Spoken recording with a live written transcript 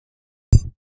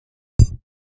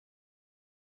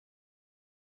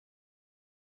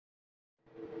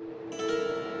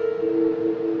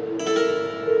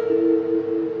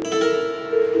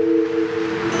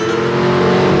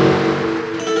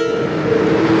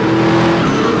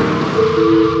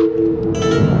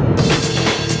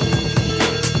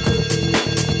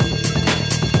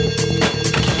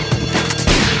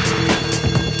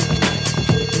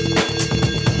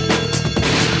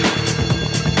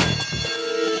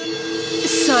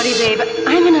sorry, babe.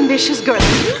 I'm an ambitious girl.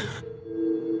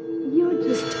 You're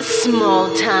just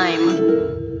small time.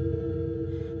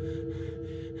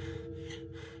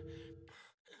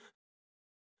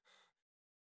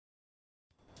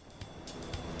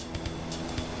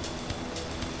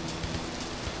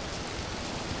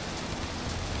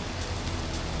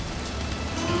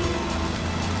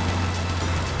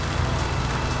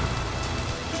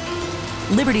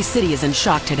 Liberty City is in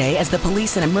shock today as the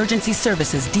police and emergency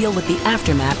services deal with the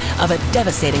aftermath of a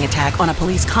devastating attack on a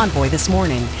police convoy this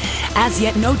morning. As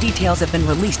yet, no details have been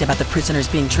released about the prisoners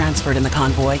being transferred in the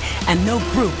convoy, and no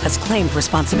group has claimed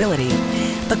responsibility.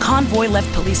 The convoy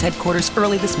left police headquarters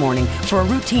early this morning for a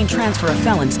routine transfer of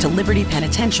felons to Liberty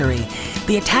Penitentiary.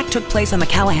 The attack took place on the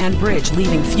Callahan Bridge,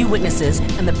 leaving few witnesses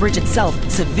and the bridge itself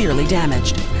severely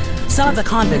damaged. Some of the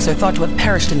convicts are thought to have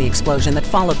perished in the explosion that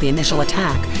followed the initial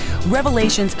attack.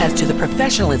 Revelations as to the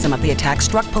professionalism of the attack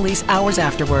struck police hours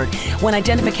afterward, when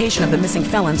identification of the missing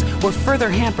felons were further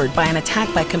hampered by an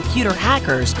attack by computer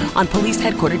hackers on police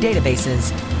headquarters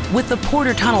databases. With the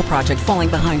Porter Tunnel project falling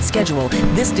behind schedule,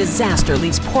 this disaster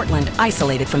leaves Portland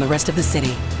isolated from the rest of the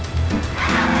city.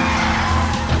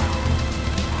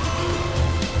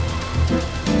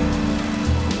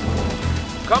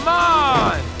 Come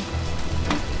on!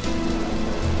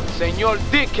 Senor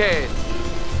Dickhead!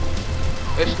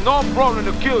 It's no problem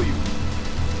to kill you.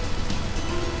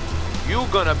 You're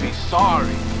gonna be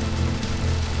sorry.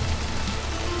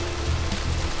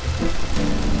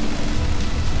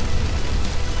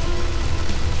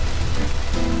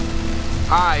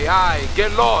 Aye,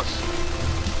 get lost.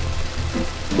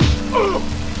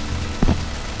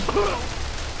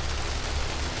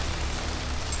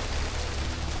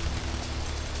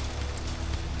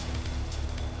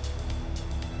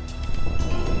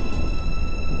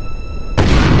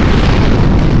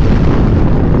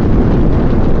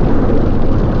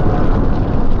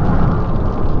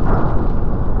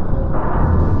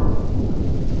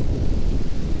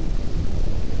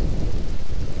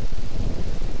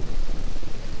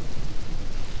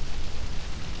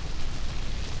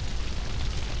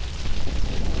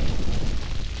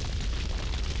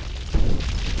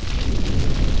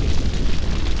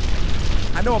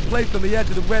 I know a place on the edge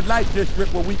of the red light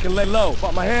district where we can lay low,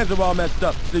 but my hands are all messed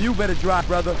up, so you better drive,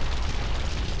 brother.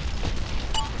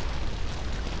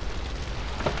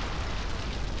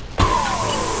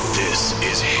 This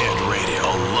is Hit Radio,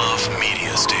 a Love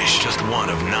Media station. Just one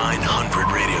of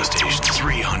 900 radio stations,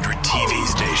 300 TV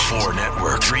stations, 4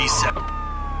 network, 3 7.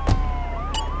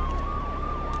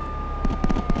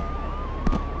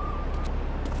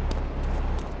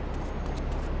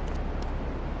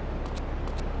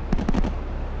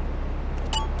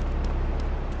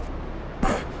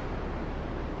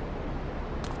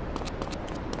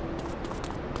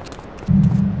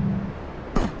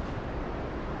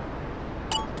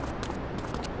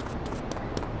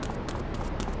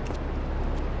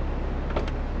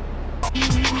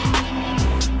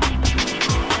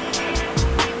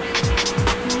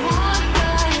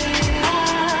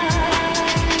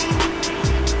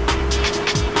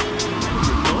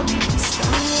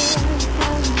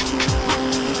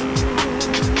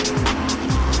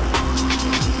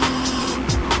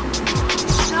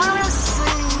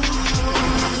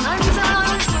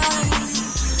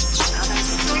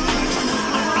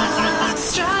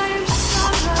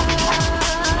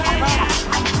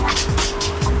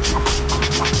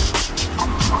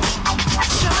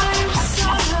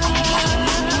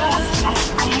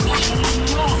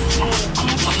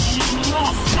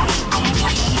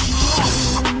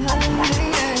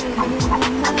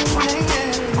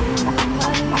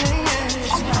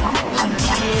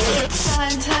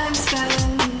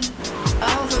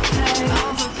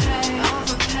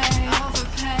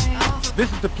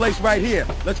 This is the place right here.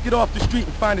 Let's get off the street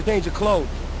and find a change of clothes.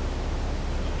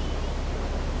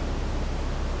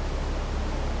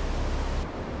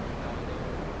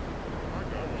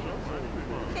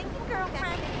 Thank you,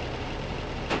 girlfriend.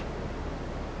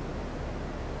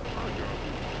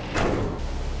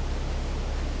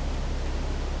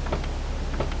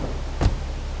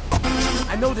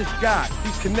 I know this guy.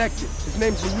 He's connected. His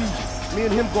name's Luigi. Me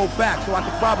and him go back, so I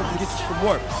could probably get you some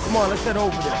work. Come on, let's head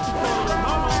over there.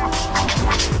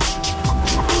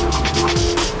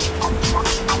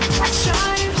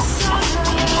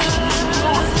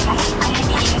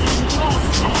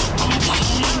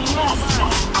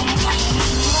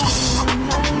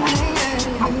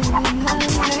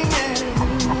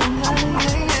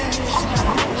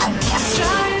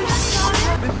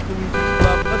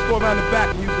 Let's go around the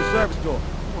back and use the service door.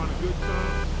 You want a good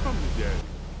time? Come to Daddy.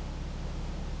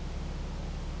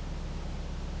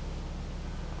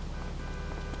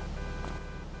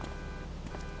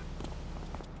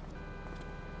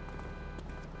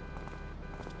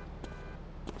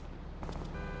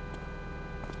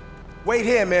 Wait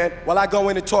here, man, while I go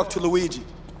in and talk to Luigi.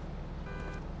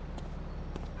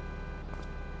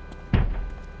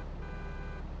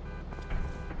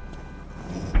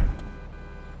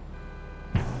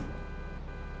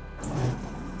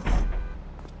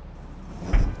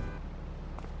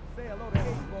 Say hello to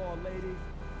 8-Ball, ladies.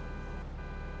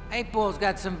 8-Ball's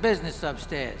got some business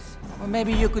upstairs. Or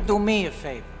maybe you could do me a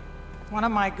favor. One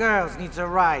of my girls needs a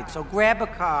ride, so grab a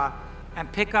car and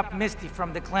pick up Misty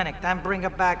from the clinic, then bring her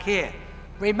back here.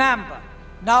 Remember,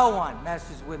 no one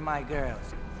messes with my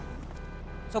girls.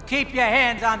 So keep your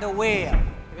hands on the wheel.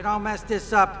 If you don't mess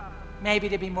this up, maybe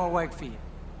there'll be more work for you.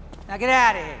 Now get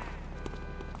out of here.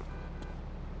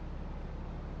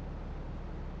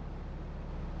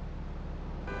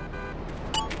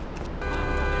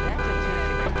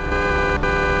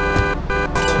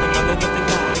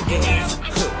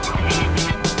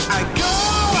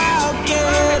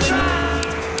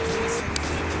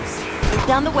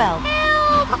 Down the well.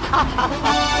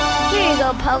 Here you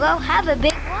go, Pogo. Have a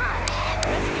big one.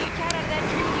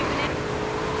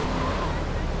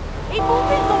 Hey,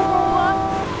 move it, Laura.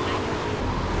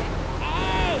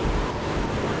 Hey.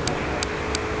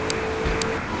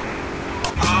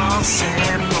 All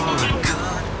set for a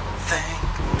good thing.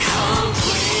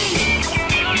 Complete,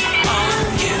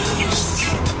 unused,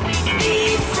 be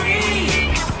free,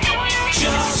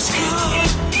 just good.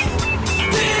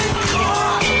 Been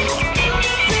caught,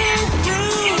 been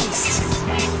bruised,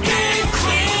 been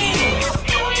clean,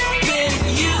 been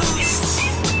used.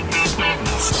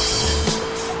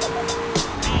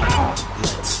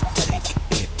 Let's take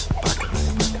it back.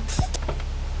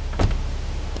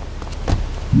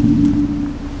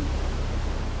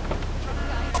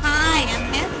 Hi, I'm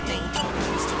Misty.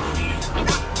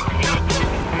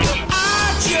 I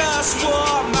just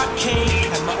want my cake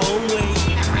and my own way.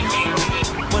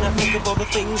 When I think of all the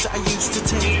things I used to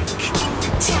take.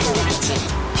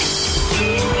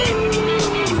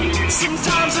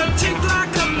 Sometimes I take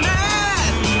like a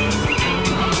man.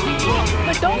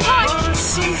 But don't touch. Or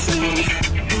something.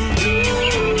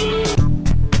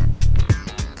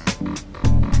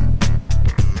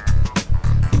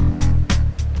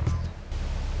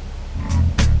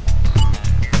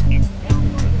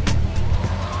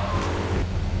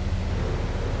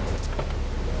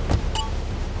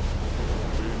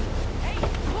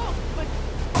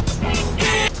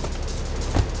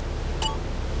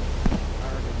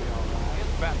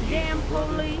 Damn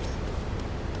police.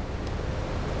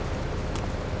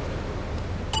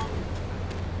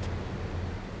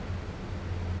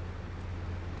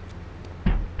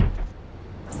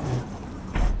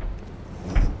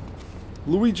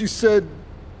 Luigi said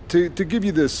to give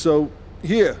you this, so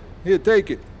here, take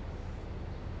it.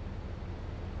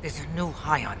 There's a new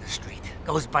high on the street.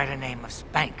 Goes by the name of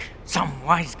Spank. Some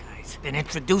wise guy's been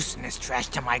introducing this trash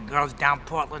to my girls down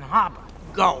Portland Harbor.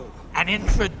 Go and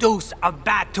introduce a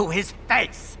bat to his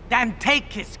face. Then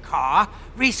take his car,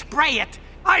 respray it.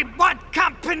 I want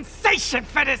compensation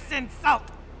for this insult.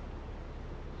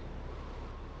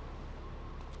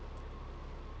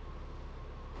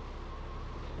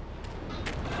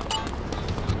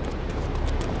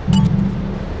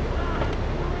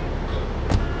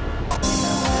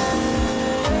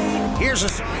 Here's a...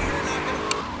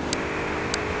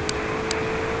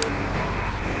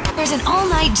 There's an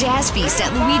all-night jazz feast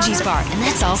at Luigi's Bar, and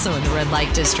that's also in the red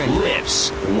light district. Lips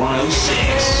 106.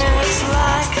 It's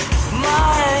like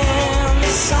my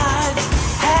inside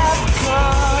have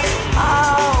cut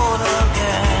out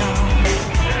again.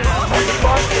 I live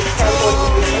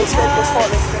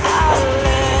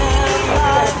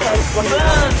life, but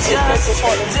just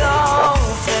don't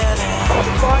fit in.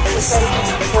 So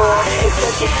I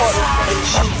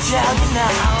should tell you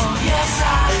now, yes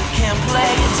I can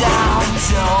play it down,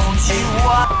 don't you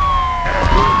want?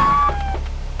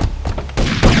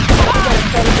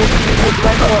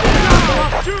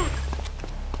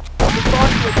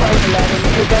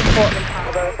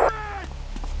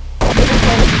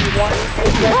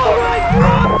 Alright,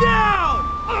 calm down!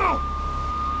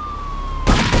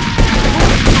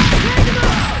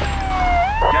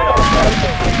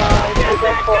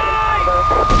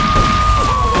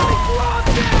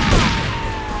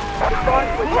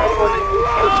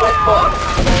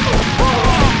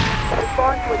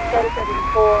 Respond to a status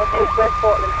 74 is West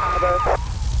Portland Harbor.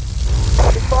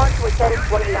 Respond to a status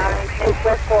 29 is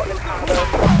West Portland Harbor.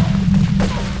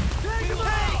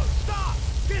 Stop!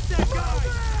 Get that guy!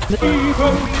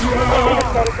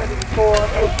 Status 74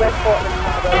 is West Portland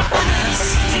Harbor.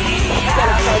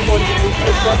 Status 49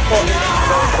 is West Portland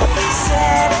Harbor.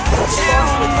 Respond to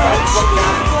a status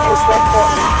 29 is West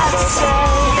Portland Harbor.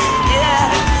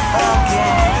 Yeah,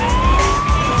 okay.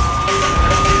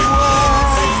 Whoa.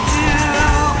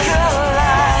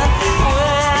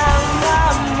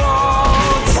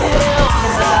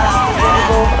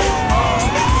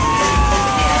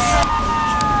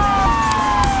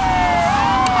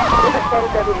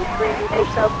 73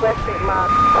 Southwest St.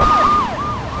 Mark.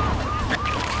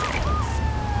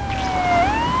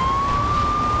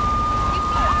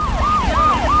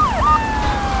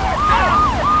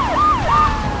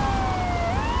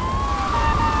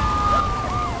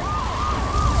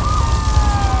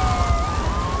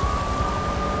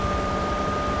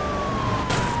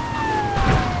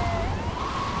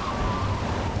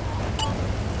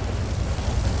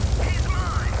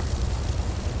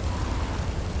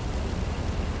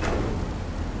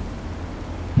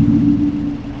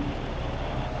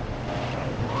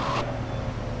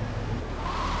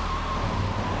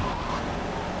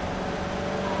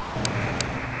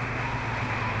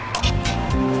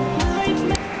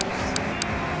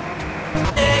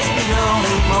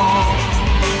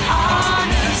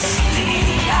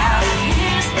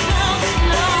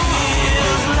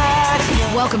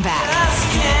 Welcome back.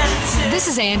 This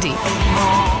is Andy,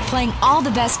 playing all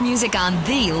the best music on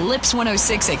the Lips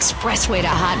 106 Expressway to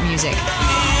Hot Music.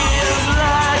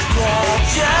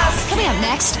 Coming up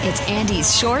next, it's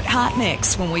Andy's Short Hot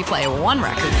Mix when we play one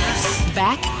record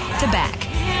back to back.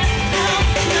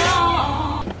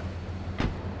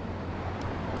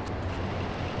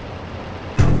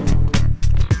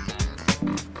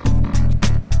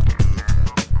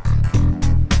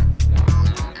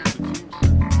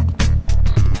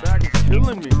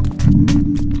 Killing me.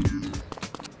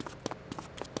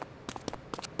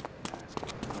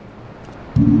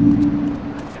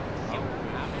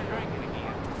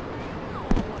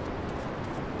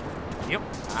 Yep,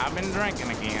 I've been drinking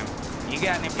again. You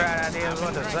got any bright ideas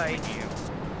what to say?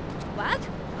 What?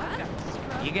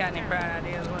 You got any bright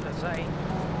ideas what to say?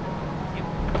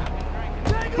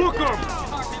 Book 'em!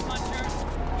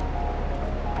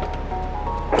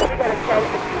 We got a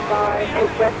 1065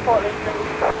 in West Portland Street.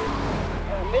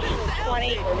 Mission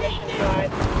 20 or Mission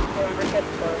 5. Whoever gets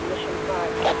for Mission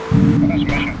 5. That's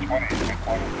Mission 20. It's been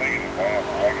quite a thing in a while.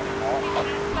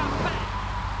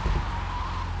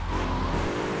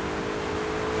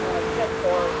 Jet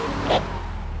 4.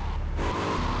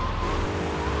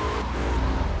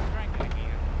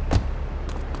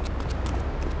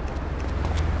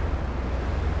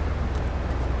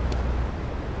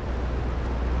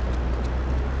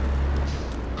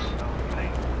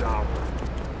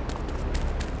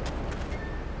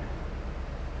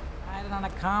 On a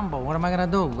combo. What am I gonna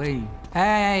do?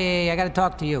 Hey, I gotta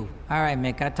talk to you. All right,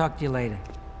 Mick, I'll talk to you later.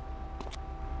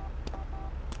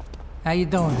 How you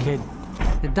doing, kid?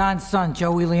 The Don's son,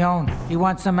 Joey Leone. He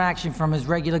wants some action from his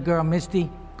regular girl,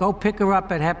 Misty. Go pick her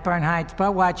up at Hepburn Heights,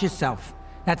 but watch yourself.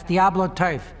 That's Diablo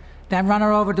Turf. Then run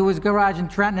her over to his garage in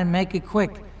Trenton and make it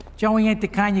quick. Joey ain't the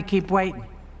kind you keep waiting.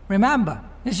 Remember,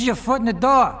 this is your foot in the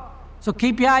door. So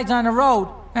keep your eyes on the road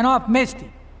and off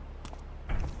Misty.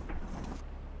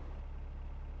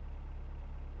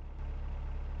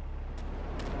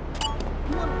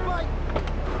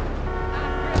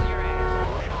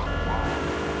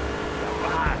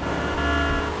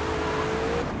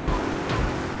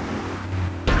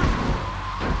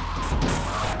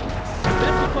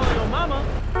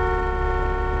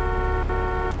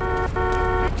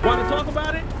 Want to talk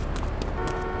about it?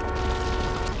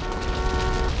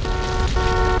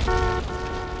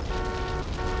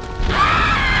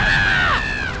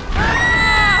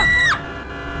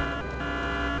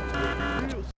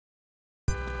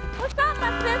 What's up,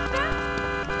 my sister?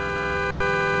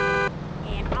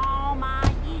 In all my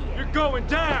years. You're going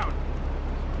down!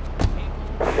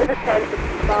 This is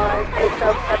 1065 in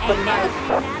Southwest Ain't never St. seen Mark. that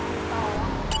before.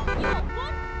 You a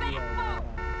one fat fool.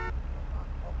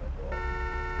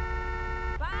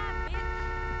 Bye, bitch.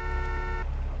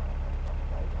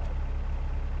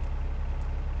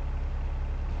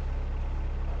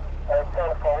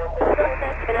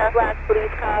 In our black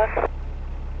police car.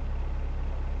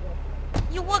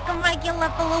 You're working regular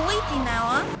for Luigi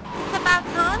now, huh? It's about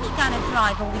time you got a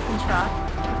driver we can trust.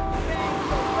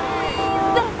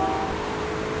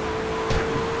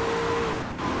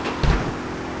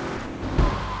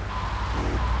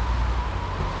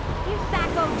 You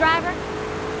psycho driver.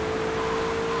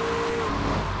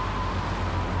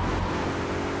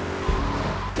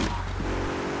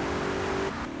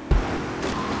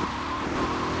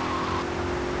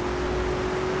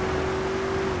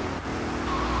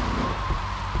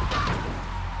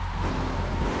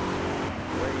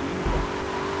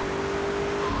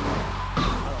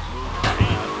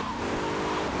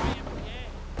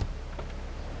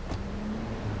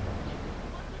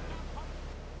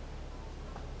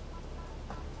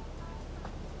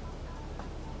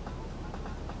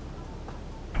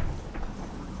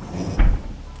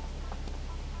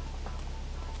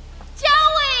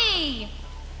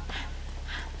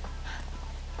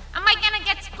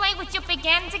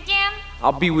 shenanigans again?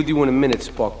 I'll be with you in a minute,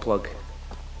 Sparkplug.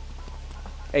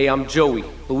 Hey, I'm Joey.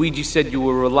 Luigi said you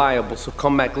were reliable, so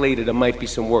come back later. There might be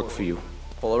some work for you.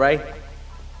 All right?